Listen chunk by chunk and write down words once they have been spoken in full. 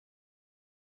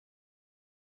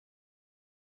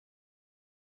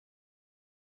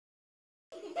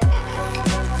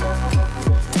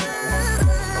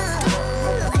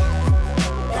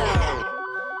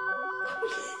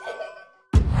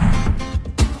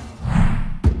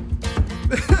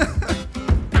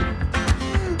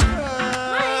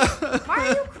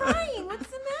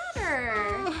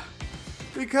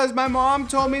because my mom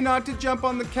told me not to jump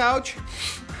on the couch,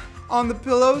 on the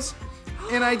pillows,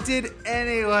 and I did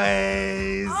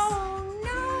anyways. Oh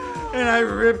no! And I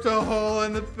ripped a hole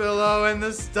in the pillow and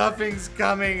the stuffing's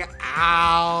coming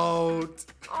out.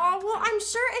 Oh, well, I'm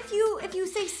sure if you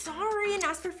say sorry and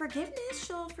ask for forgiveness,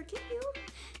 she'll forgive you.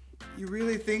 You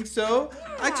really think so?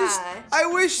 Yeah. I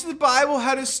wish the Bible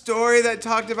had a story that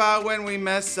talked about when we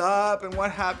mess up and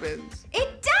what happens.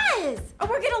 It does! Oh,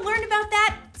 we're gonna learn about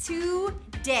that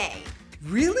today.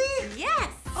 Really?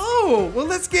 Yes. Oh, well,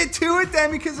 let's get to it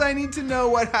then, because I need to know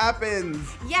what happens.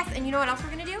 Yes, and you know what else we're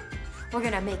gonna do? We're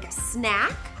gonna make a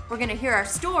snack, we're gonna hear our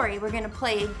story, we're gonna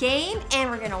play a game,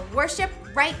 and we're gonna worship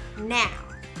right now.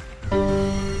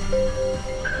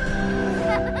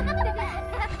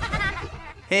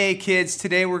 Hey kids,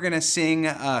 today we're gonna sing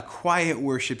a quiet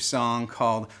worship song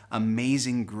called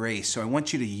Amazing Grace. So I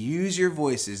want you to use your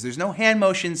voices. There's no hand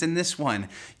motions in this one.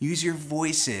 Use your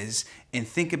voices and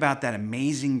think about that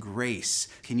amazing grace.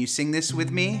 Can you sing this with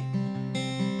me?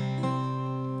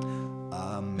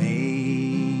 Amazing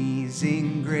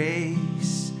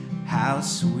grace, how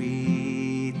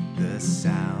sweet the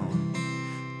sound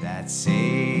that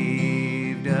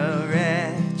saved a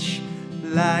wretch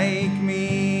like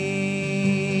me.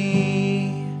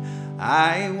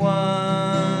 I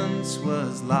once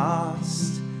was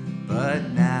lost,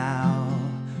 but now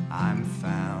I'm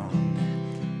found.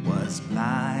 Was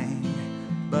blind,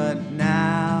 but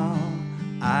now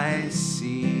I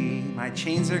see. My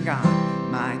chains are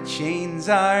gone, my chains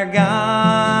are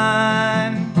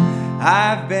gone.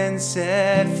 I've been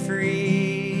set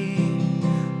free.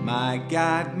 My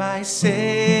God, my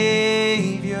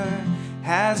Savior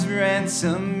has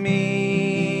ransomed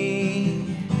me.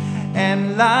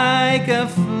 And like a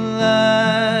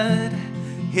flood,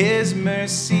 His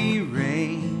mercy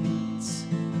reigns.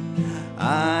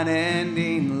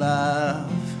 Unending love,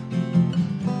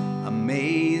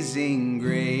 amazing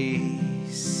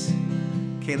grace.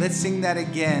 Okay, let's sing that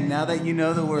again. Now that you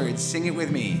know the words, sing it with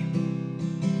me.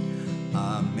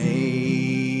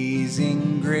 Amazing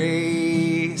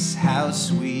grace, how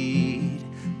sweet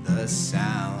the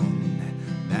sound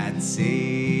that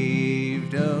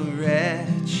saved a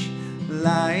wretch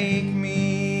like me.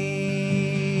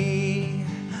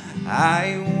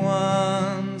 I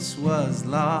once was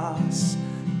lost,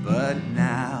 but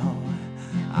now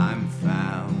I'm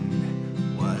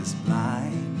found. Was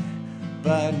blind,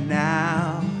 but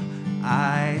now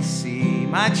I see.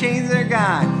 My chains are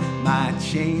gone, my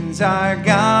chains are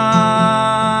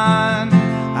gone.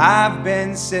 I've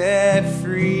been set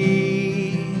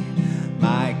free.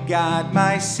 My God,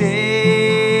 my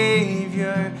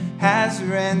Savior has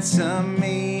ransomed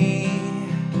me.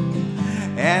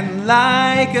 And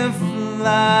like a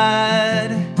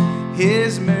flood,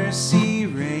 His mercy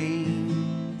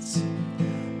reigns.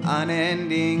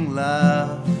 Unending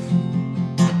love,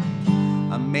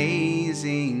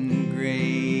 amazing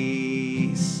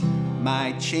grace.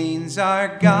 My chains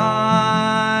are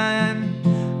gone,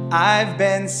 I've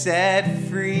been set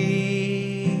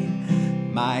free.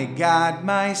 My God,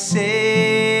 my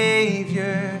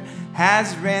Savior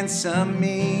has ransomed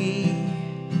me.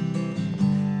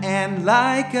 And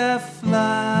like a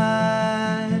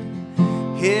flood,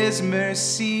 His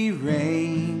mercy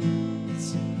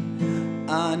reigns.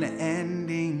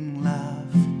 Unending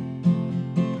love,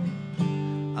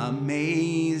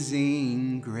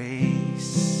 amazing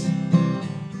grace.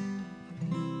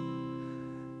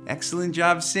 Excellent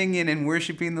job singing and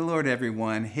worshiping the Lord,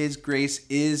 everyone. His grace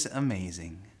is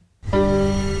amazing.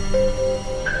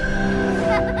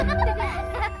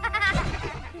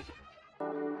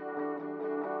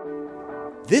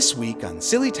 This week on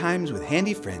Silly Times with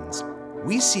Handy Friends,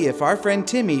 we see if our friend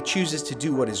Timmy chooses to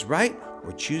do what is right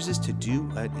or chooses to do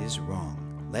what is wrong.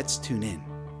 Let's tune in.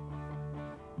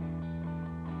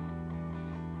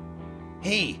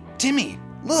 Hey, Timmy,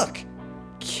 look!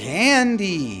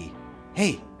 Candy!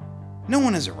 Hey, no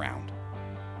one is around.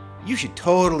 You should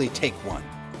totally take one.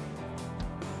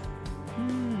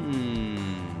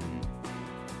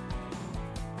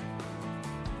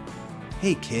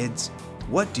 Hey kids,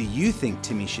 what do you think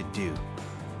Timmy should do?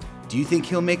 Do you think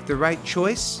he'll make the right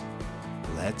choice?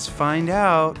 Let's find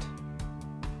out.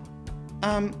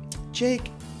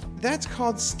 Jake, that's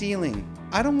called stealing.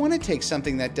 I don't want to take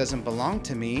something that doesn't belong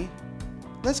to me.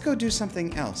 Let's go do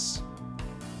something else.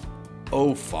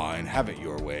 Oh, fine. Have it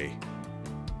your way.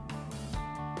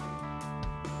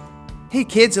 Hey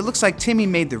kids, it looks like Timmy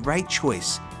made the right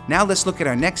choice. Now let's look at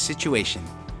our next situation.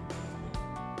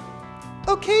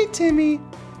 Okay, Timmy.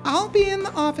 I'll be in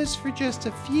the office for just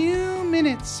a few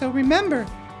minutes, so remember,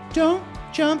 don't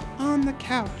jump on the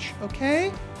couch,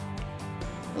 okay?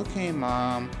 Okay,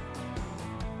 Mom.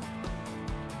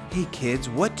 Hey kids,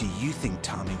 what do you think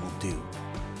Tommy will do?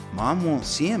 Mom won't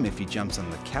see him if he jumps on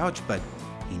the couch, but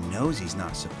he knows he's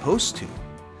not supposed to.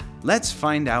 Let's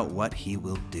find out what he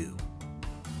will do.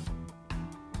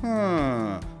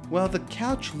 Well, the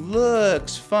couch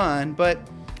looks fun, but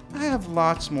I have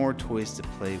lots more toys to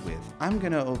play with. I'm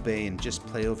gonna obey and just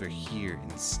play over here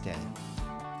instead.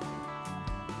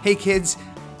 Hey kids,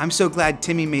 I'm so glad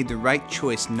Timmy made the right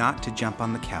choice not to jump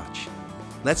on the couch.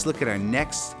 Let's look at our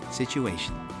next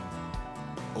situation.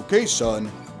 Okay,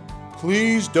 son,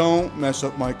 please don't mess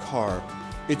up my car.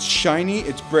 It's shiny,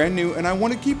 it's brand new, and I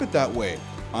want to keep it that way.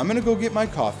 I'm gonna go get my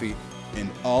coffee, and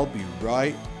I'll be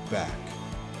right back.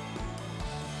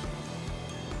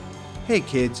 Hey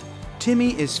kids,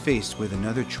 Timmy is faced with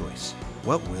another choice.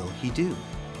 What will he do?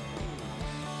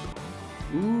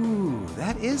 Ooh,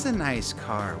 that is a nice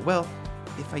car. Well,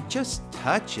 if I just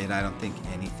touch it, I don't think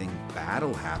anything bad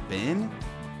will happen.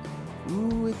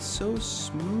 Ooh, it's so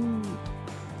smooth.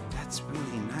 That's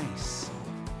really nice.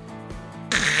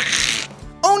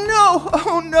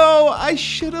 Oh no, I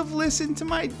should have listened to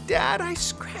my dad. I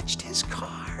scratched his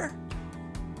car.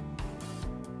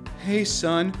 Hey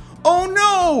son, oh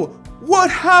no! What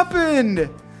happened?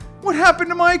 What happened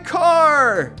to my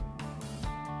car?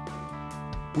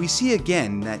 We see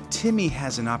again that Timmy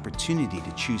has an opportunity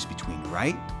to choose between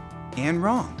right and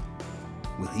wrong.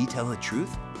 Will he tell the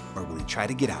truth or will he try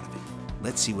to get out of it?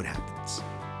 Let's see what happens.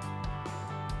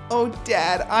 Oh,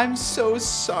 Dad, I'm so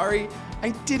sorry.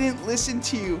 I didn't listen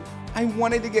to you. I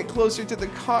wanted to get closer to the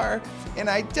car and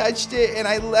I touched it and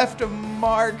I left a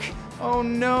mark. Oh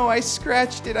no, I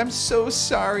scratched it. I'm so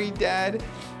sorry, Dad.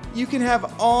 You can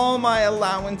have all my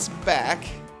allowance back.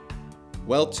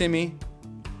 Well, Timmy,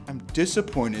 I'm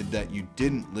disappointed that you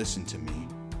didn't listen to me.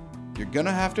 You're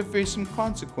gonna have to face some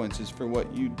consequences for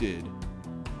what you did.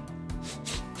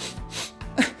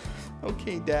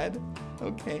 Okay, Dad.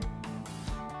 Okay.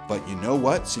 But you know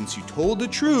what? Since you told the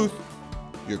truth,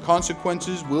 your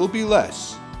consequences will be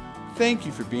less. Thank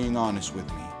you for being honest with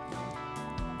me.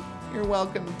 You're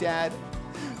welcome, Dad.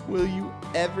 Will you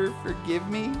ever forgive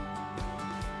me?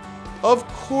 Of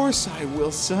course I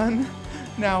will, son.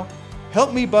 Now,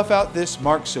 help me buff out this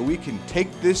mark so we can take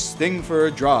this thing for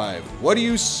a drive. What do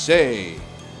you say?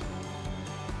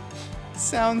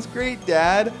 Sounds great,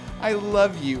 Dad. I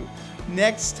love you.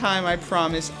 Next time, I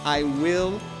promise I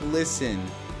will listen.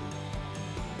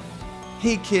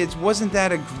 Hey kids, wasn't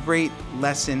that a great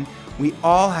lesson? We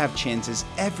all have chances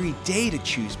every day to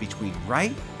choose between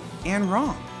right and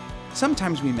wrong.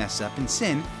 Sometimes we mess up and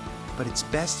sin, but it's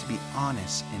best to be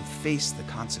honest and face the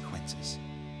consequences.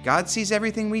 God sees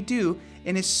everything we do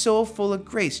and is so full of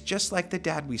grace, just like the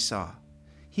dad we saw.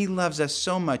 He loves us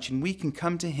so much, and we can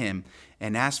come to him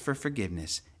and ask for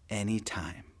forgiveness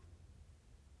anytime.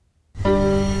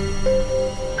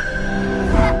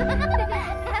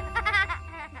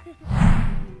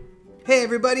 Hey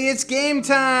everybody, it's game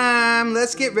time!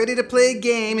 Let's get ready to play a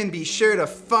game and be sure to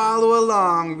follow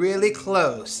along really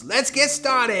close. Let's get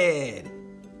started!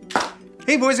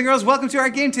 Hey boys and girls, welcome to our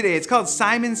game today. It's called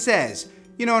Simon Says.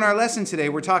 You know, in our lesson today,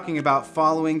 we're talking about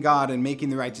following God and making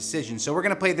the right decision. So we're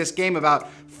gonna play this game about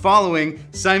following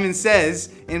Simon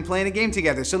Says and playing a game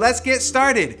together. So let's get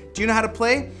started. Do you know how to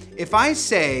play? If I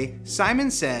say Simon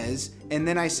Says, and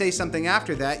then I say something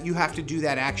after that, you have to do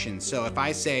that action. So if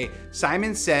I say,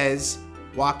 Simon says,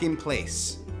 walk in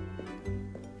place,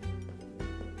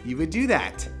 you would do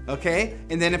that, okay?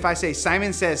 And then if I say,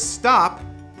 Simon says, stop,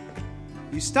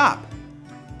 you stop.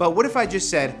 But what if I just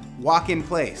said, walk in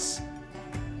place?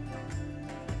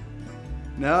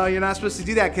 No, you're not supposed to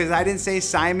do that because I didn't say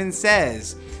Simon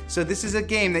says. So this is a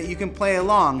game that you can play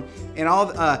along, and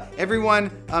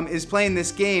everyone is playing this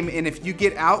game, and if you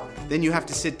get out, then you have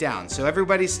to sit down. So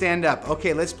everybody stand up.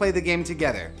 Okay, let's play the game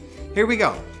together. Here we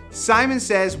go. Simon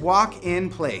says, walk in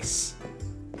place.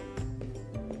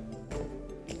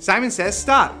 Simon says,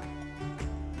 stop.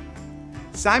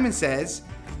 Simon says,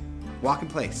 walk in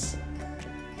place.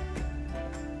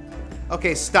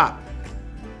 Okay, stop.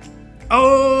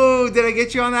 Oh, did I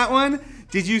get you on that one?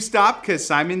 Did you stop? Because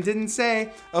Simon didn't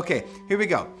say. Okay, here we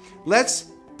go. Let's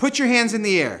put your hands in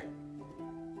the air.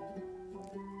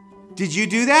 Did you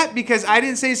do that? Because I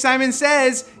didn't say Simon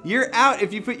says. You're out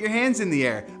if you put your hands in the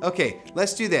air. Okay,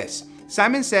 let's do this.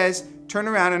 Simon says, turn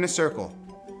around in a circle.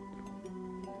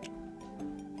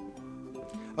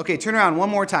 Okay, turn around one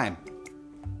more time.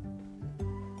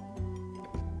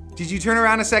 Did you turn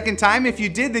around a second time? If you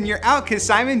did, then you're out because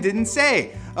Simon didn't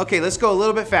say. Okay, let's go a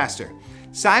little bit faster.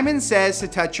 Simon says to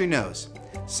touch your nose.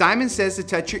 Simon says to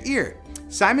touch your ear.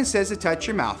 Simon says to touch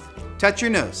your mouth. Touch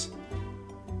your nose.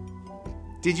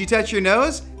 Did you touch your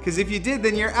nose? Because if you did,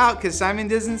 then you're out because Simon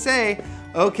doesn't say.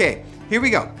 Okay, here we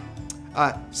go.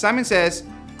 Simon says,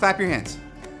 clap your hands.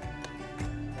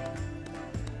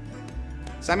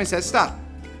 Simon says, stop.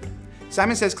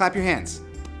 Simon says, clap your hands.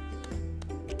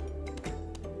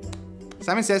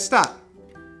 Simon says, stop.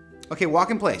 Okay,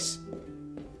 walk in place.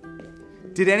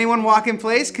 Did anyone walk in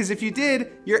place? Because if you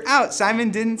did, you're out.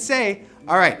 Simon didn't say.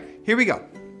 All right, here we go.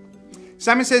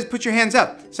 Simon says, put your hands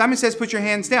up. Simon says, put your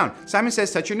hands down. Simon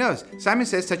says, touch your nose. Simon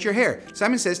says, touch your hair.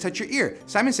 Simon says, touch your ear.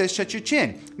 Simon says, touch your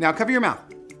chin. Now cover your mouth.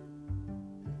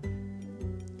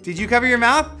 Did you cover your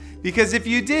mouth? Because if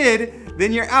you did,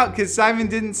 then you're out because Simon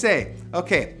didn't say.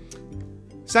 Okay.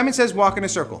 Simon says, walk in a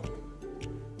circle.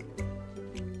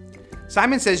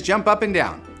 Simon says, jump up and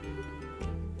down.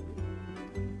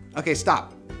 Okay,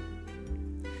 stop.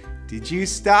 Did you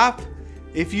stop?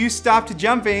 If you stopped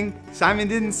jumping, Simon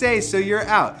didn't say, so you're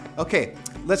out. Okay,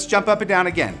 let's jump up and down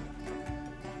again.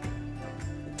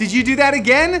 Did you do that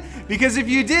again? Because if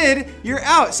you did, you're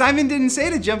out. Simon didn't say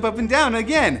to jump up and down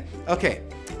again. Okay,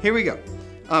 here we go.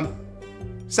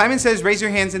 Simon says, raise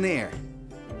your hands in the air.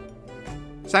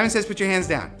 Simon says, put your hands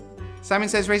down. Simon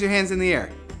says, raise your hands in the air.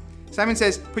 Simon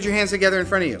says, put your hands together in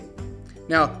front of you.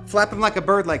 Now, flap them like a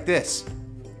bird like this.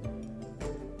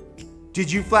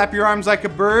 Did you flap your arms like a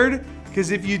bird?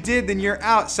 Because if you did, then you're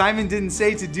out. Simon didn't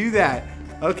say to do that.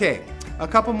 Okay, a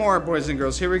couple more, boys and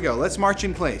girls. Here we go. Let's march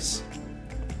in place.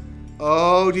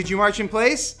 Oh, did you march in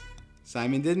place?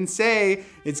 Simon didn't say.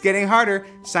 It's getting harder.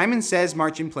 Simon says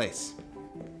march in place.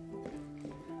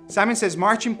 Simon says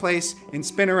march in place and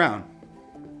spin around.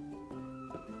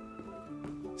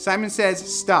 Simon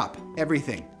says stop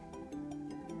everything.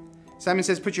 Simon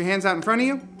says put your hands out in front of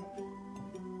you.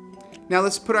 Now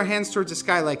let's put our hands towards the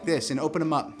sky like this and open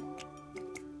them up.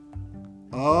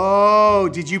 Oh,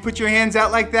 did you put your hands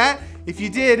out like that? If you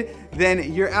did,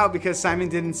 then you're out because Simon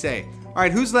didn't say. All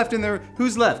right, who's left in the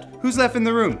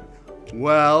room?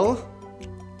 Well,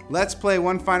 let's play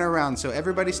one final round. So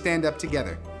everybody stand up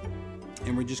together.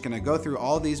 And we're just gonna go through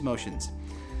all these motions.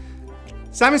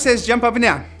 Simon says jump up and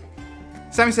down.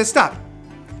 Simon says stop.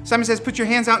 Simon says put your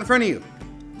hands out in front of you.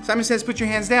 Simon says put your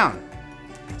hands down.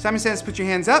 Simon says put your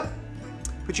hands up.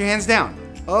 Put your hands down.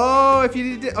 Oh, if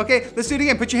you did, okay, let's do it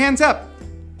again. Put your hands up.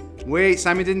 Wait,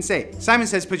 Simon didn't say. Simon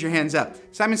says put your hands up.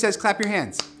 Simon says clap your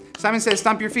hands. Simon says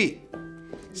stomp your feet.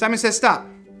 Simon says stop.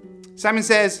 Simon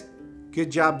says,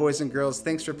 good job, boys and girls.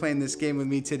 Thanks for playing this game with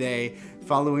me today,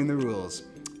 following the rules.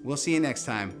 We'll see you next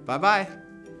time. Bye-bye.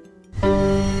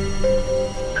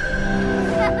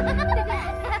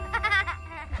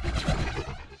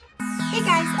 Hey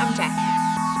guys, I'm Jackie.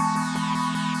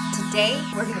 Today,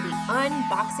 we're going to be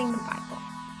unboxing the Bible.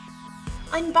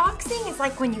 Unboxing is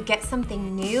like when you get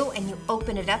something new and you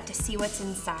open it up to see what's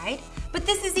inside, but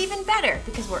this is even better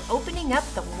because we're opening up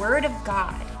the Word of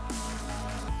God.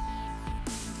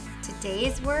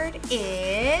 Today's word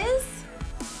is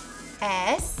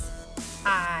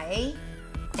S-I-N,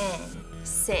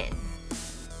 sin.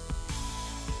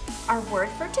 Our word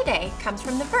for today comes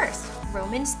from the verse,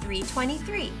 Romans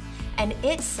 3:23, and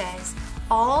it says,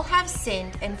 all have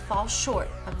sinned and fall short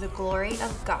of the glory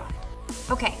of God.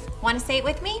 Okay, want to say it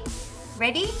with me?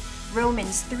 Ready?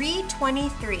 Romans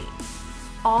 3:23.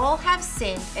 All have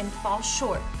sinned and fall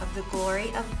short of the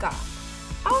glory of God.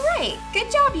 All right,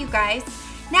 good job, you guys.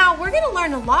 Now, we're going to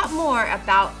learn a lot more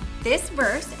about this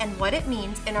verse and what it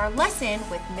means in our lesson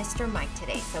with Mr. Mike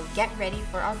today. So get ready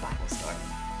for our Bible story.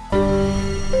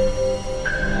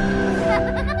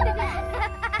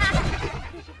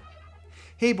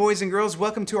 Hey boys and girls,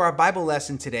 welcome to our Bible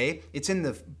lesson today. It's in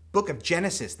the book of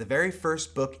Genesis, the very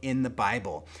first book in the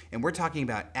Bible. And we're talking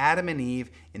about Adam and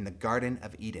Eve in the Garden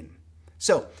of Eden.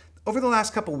 So, over the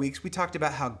last couple weeks, we talked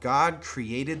about how God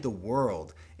created the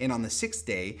world. And on the sixth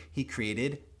day, he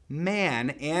created man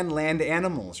and land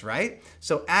animals, right?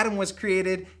 So Adam was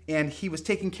created and he was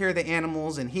taking care of the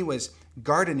animals and he was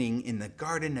gardening in the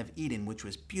Garden of Eden, which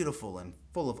was beautiful and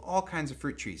full of all kinds of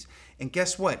fruit trees. And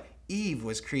guess what? Eve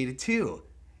was created too.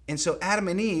 And so Adam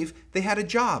and Eve, they had a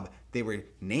job. They were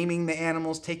naming the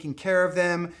animals, taking care of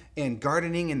them, and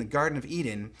gardening in the Garden of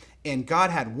Eden. And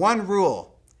God had one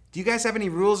rule. Do you guys have any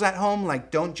rules at home,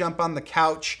 like don't jump on the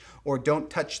couch or don't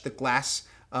touch the glass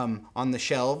on the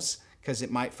shelves because it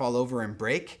might fall over and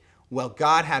break? Well,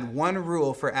 God had one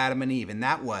rule for Adam and Eve, and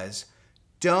that was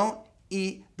don't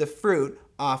eat the fruit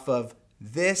off of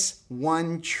this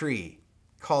one tree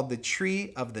called the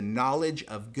tree of the knowledge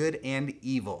of good and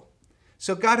evil.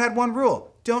 So God had one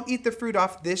rule. Don't eat the fruit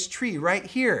off this tree right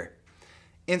here.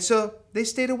 And so they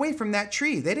stayed away from that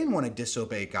tree. They didn't want to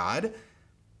disobey God.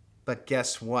 But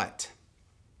guess what?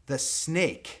 The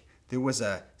snake, there was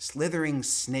a slithering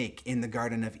snake in the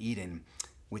Garden of Eden,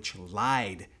 which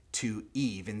lied to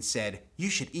Eve and said, "You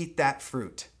should eat that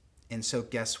fruit." And so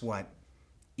guess what?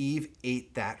 Eve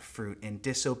ate that fruit and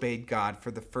disobeyed God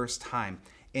for the first time,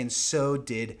 and so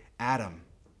did Adam.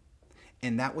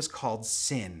 And that was called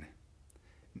sin,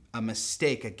 a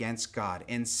mistake against God.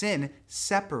 And sin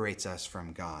separates us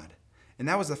from God. And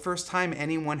that was the first time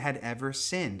anyone had ever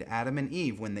sinned, Adam and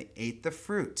Eve, when they ate the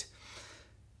fruit.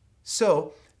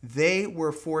 So they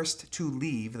were forced to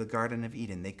leave the Garden of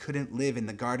Eden. They couldn't live in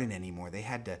the garden anymore. They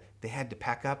had to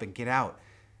pack up and get out.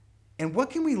 And what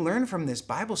can we learn from this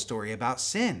Bible story about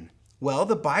sin? Well,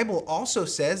 the Bible also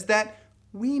says that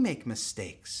we make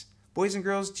mistakes. Boys and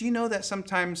girls, do you know that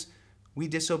sometimes we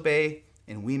disobey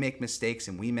and we make mistakes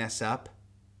and we mess up?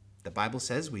 The Bible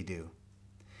says we do.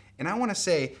 And I want to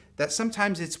say that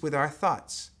sometimes it's with our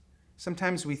thoughts.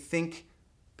 Sometimes we think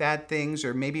bad things,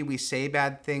 or maybe we say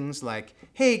bad things like,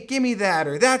 "Hey, give me that,"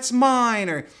 or "That's mine,"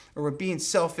 or we're being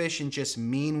selfish and just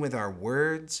mean with our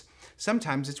words.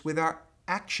 Sometimes it's with our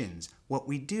actions, what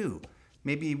we do.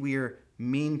 Maybe we're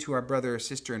mean to our brother or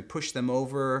sister and push them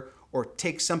over, or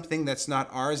take something that's not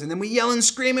ours, and then we yell and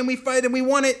scream and we fight and we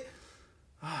want it.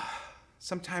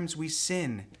 Sometimes we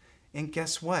sin, and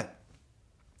guess what?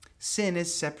 Sin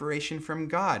is separation from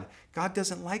God. God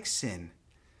doesn't like sin.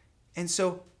 And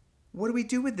so what do we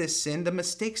do with this sin, the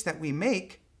mistakes that we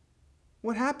make?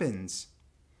 What happens?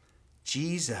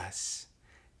 Jesus.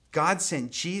 God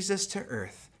sent Jesus to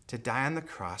earth to die on the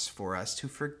cross for us, to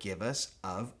forgive us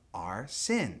of our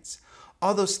sins.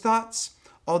 All those thoughts,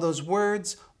 all those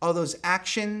words, all those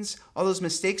actions, all those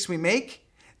mistakes we make,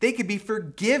 they could be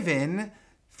forgiven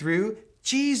through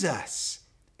Jesus.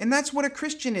 And that's what a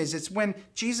Christian is. It's when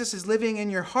Jesus is living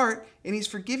in your heart and he's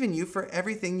forgiven you for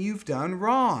everything you've done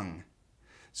wrong.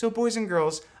 So boys and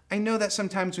girls, I know that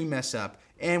sometimes we mess up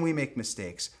and we make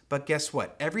mistakes, but guess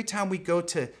what? Every time we go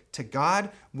to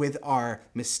God with our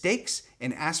mistakes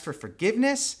and ask for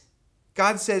forgiveness,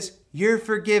 God says, "You're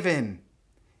forgiven.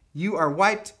 You are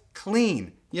wiped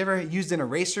clean." You ever used an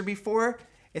eraser before?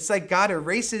 It's like God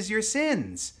erases your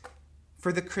sins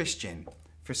for the Christian,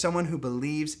 for someone who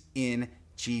believes in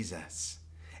Jesus.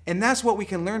 And that's what we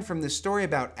can learn from this story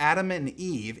about Adam and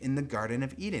Eve in the Garden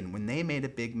of Eden. When they made a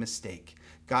big mistake,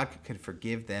 God could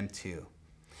forgive them too.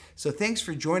 So thanks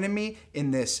for joining me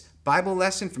in this Bible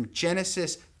lesson from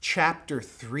Genesis chapter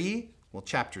 3. Well,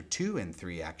 chapter 2 and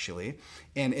 3 actually.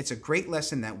 And it's a great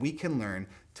lesson that we can learn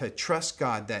to trust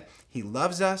God, that he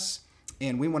loves us,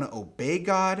 and we want to obey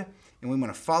God, and we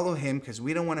want to follow him because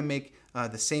we don't want to make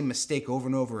the same mistake over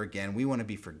and over again. We want to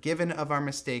be forgiven of our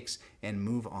mistakes and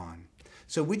move on.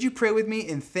 So would you pray with me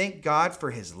and thank God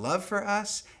for his love for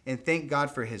us, and thank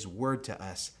God for his word to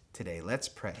us today? Let's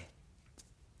pray.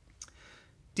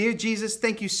 Dear Jesus,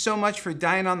 thank you so much for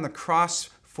dying on the cross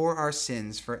for our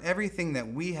sins, for everything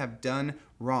that we have done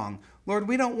wrong. Lord,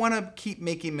 we don't want to keep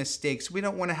making mistakes. We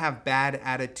don't want to have bad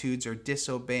attitudes or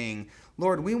disobeying.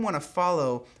 Lord, we want to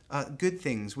follow good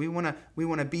things. We want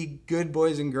to be good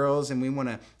boys and girls, and we want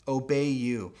to obey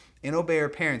you and obey our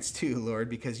parents too, Lord,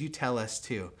 because you tell us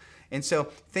to. And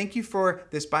so thank you for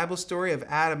this Bible story of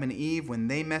Adam and Eve when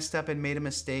they messed up and made a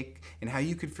mistake, and how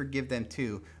you could forgive them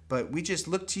too. But we just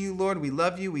look to you, Lord. We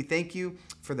love you. We thank you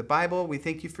for the Bible. We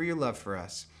thank you for your love for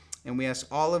us. And we ask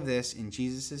all of this in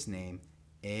Jesus' name.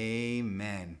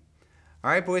 Amen.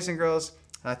 All right, boys and girls,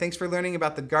 thanks for learning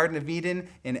about the Garden of Eden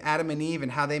and Adam and Eve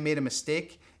and how they made a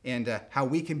mistake, and how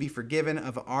we can be forgiven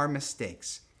of our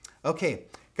mistakes. Okay,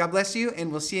 God bless you,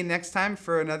 and we'll see you next time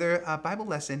for another Bible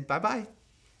lesson. Bye-bye.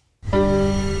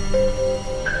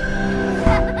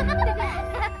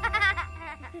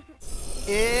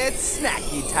 It's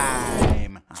snacky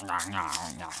time.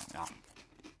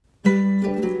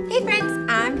 Hey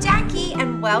friends, I'm Jackie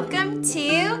and welcome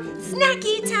to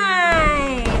Snacky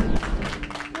Time!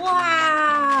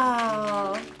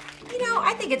 Wow! You know,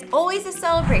 I think it's always a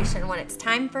celebration when it's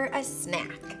time for a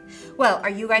snack. Well, are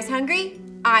you guys hungry?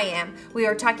 I am. We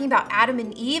are talking about Adam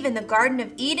and Eve in the Garden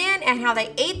of Eden and how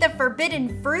they ate the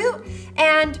forbidden fruit.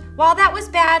 And while that was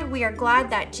bad, we are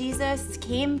glad that Jesus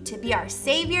came to be our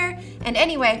Savior. And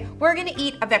anyway, we're gonna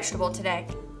eat a vegetable today.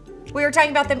 We were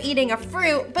talking about them eating a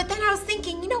fruit, but then I was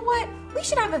thinking, you know what? We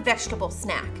should have a vegetable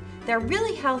snack. They're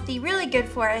really healthy, really good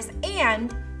for us,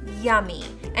 and yummy.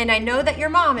 And I know that your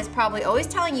mom is probably always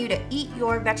telling you to eat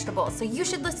your vegetables, so you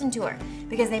should listen to her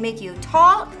because they make you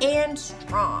tall and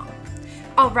strong.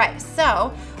 All right,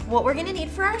 so what we're gonna need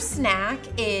for our snack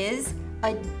is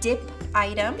a dip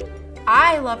item.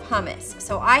 I love hummus,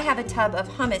 so I have a tub of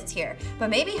hummus here, but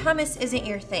maybe hummus isn't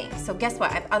your thing. So guess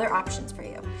what? I have other options for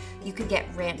you. You could get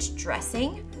ranch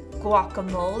dressing,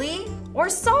 guacamole, or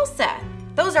salsa.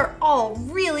 Those are all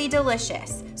really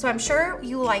delicious. So I'm sure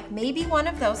you like maybe one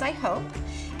of those, I hope.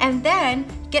 And then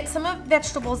get some of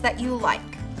vegetables that you like.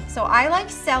 So I like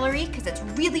celery because it's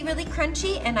really, really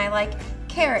crunchy, and I like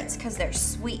carrots because they're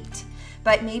sweet.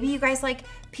 But maybe you guys like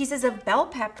pieces of bell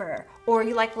pepper, or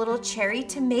you like little cherry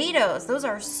tomatoes. Those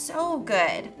are so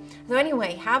good. So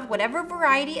anyway, have whatever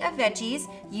variety of veggies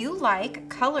you like.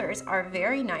 Colors are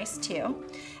very nice too.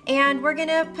 And we're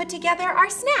gonna put together our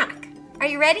snack. Are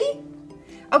you ready?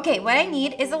 Okay, what I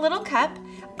need is a little cup.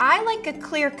 I like a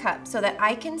clear cup so that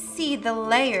I can see the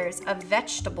layers of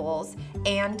vegetables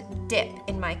and dip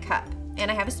in my cup.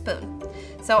 And I have a spoon.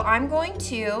 So I'm going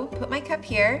to put my cup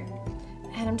here,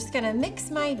 and I'm just gonna mix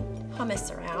my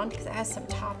hummus around because it has some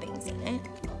toppings in it.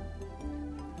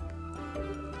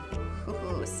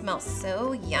 Ooh, it smells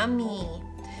so yummy.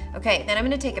 Okay, then I'm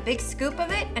gonna take a big scoop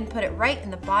of it and put it right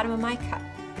in the bottom of my cup.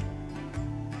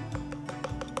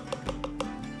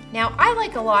 Now, I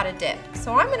like a lot of dip,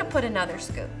 so I'm gonna put another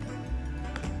scoop.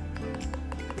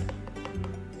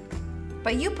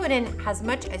 But you put in as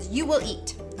much as you will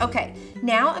eat. Okay,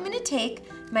 now I'm gonna take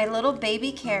my little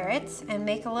baby carrots and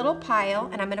make a little pile,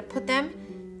 and I'm gonna put them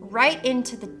right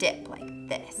into the dip like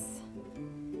this.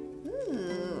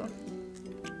 Ooh.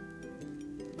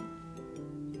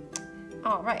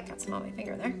 All right, got some on my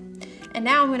finger there. And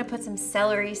now I'm gonna put some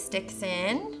celery sticks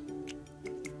in,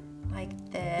 like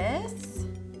this.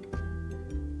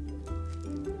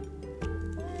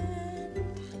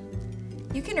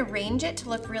 You can arrange it to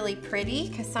look really pretty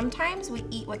because sometimes we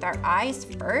eat with our eyes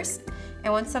first,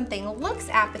 and when something looks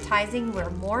appetizing, we're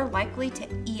more likely to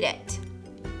eat it.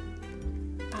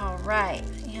 All right,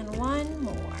 and one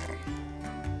more.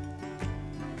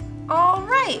 All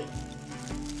right.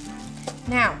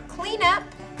 Now clean up,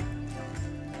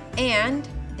 and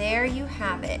there you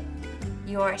have it.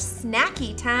 Your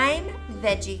snacky time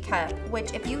veggie cup,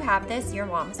 which if you have this, your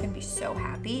mom is gonna be so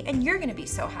happy, and you're gonna be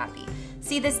so happy.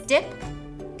 See this dip?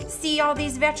 See all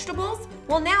these vegetables?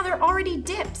 Well, now they're already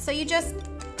dipped, so you just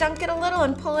dunk it a little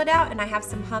and pull it out, and I have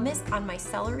some hummus on my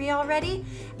celery already,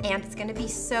 and it's gonna be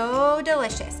so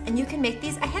delicious. And you can make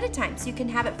these ahead of time, so you can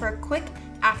have it for a quick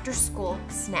after-school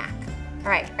snack. All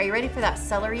right, are you ready for that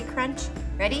celery crunch?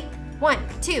 Ready? 1,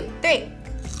 2, 3.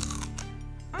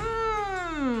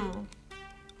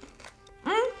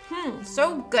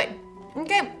 So good.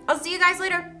 Okay, I'll see you guys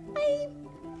later. Bye.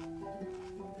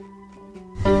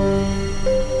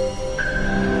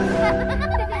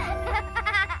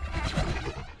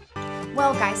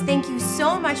 Well, guys, thank you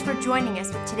so much for joining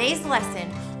us with today's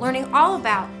lesson, learning all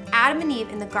about Adam and Eve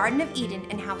in the Garden of Eden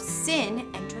and how sin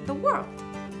entered the world.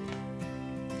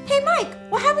 Hey, Mike,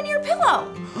 what happened to your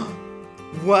pillow?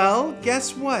 Well,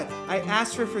 guess what? I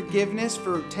asked for forgiveness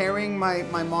for tearing my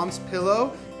mom's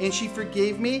pillow, and she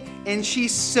forgave me, and she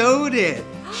sewed it.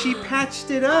 She patched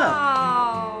it up.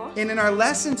 Oh. And in our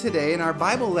lesson today, in our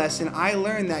Bible lesson, I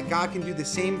learned that God can do the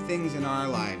same things in our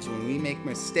lives. When we make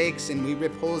mistakes and we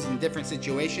rip holes in different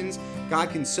situations, God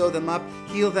can sew them up,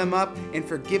 heal them up, and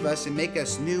forgive us and make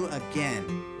us new again.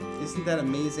 Isn't that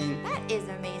amazing? That is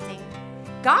amazing.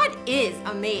 God is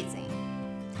amazing.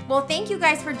 Well, thank you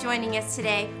guys for joining us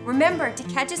today. Remember to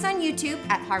catch us on YouTube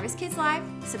at Harvest Kids Live,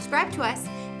 subscribe to us,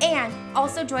 and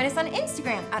also join us on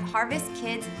Instagram at Harvest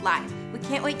Kids Live. We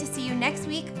can't wait to see you next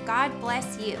week. God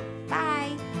bless you.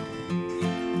 Bye.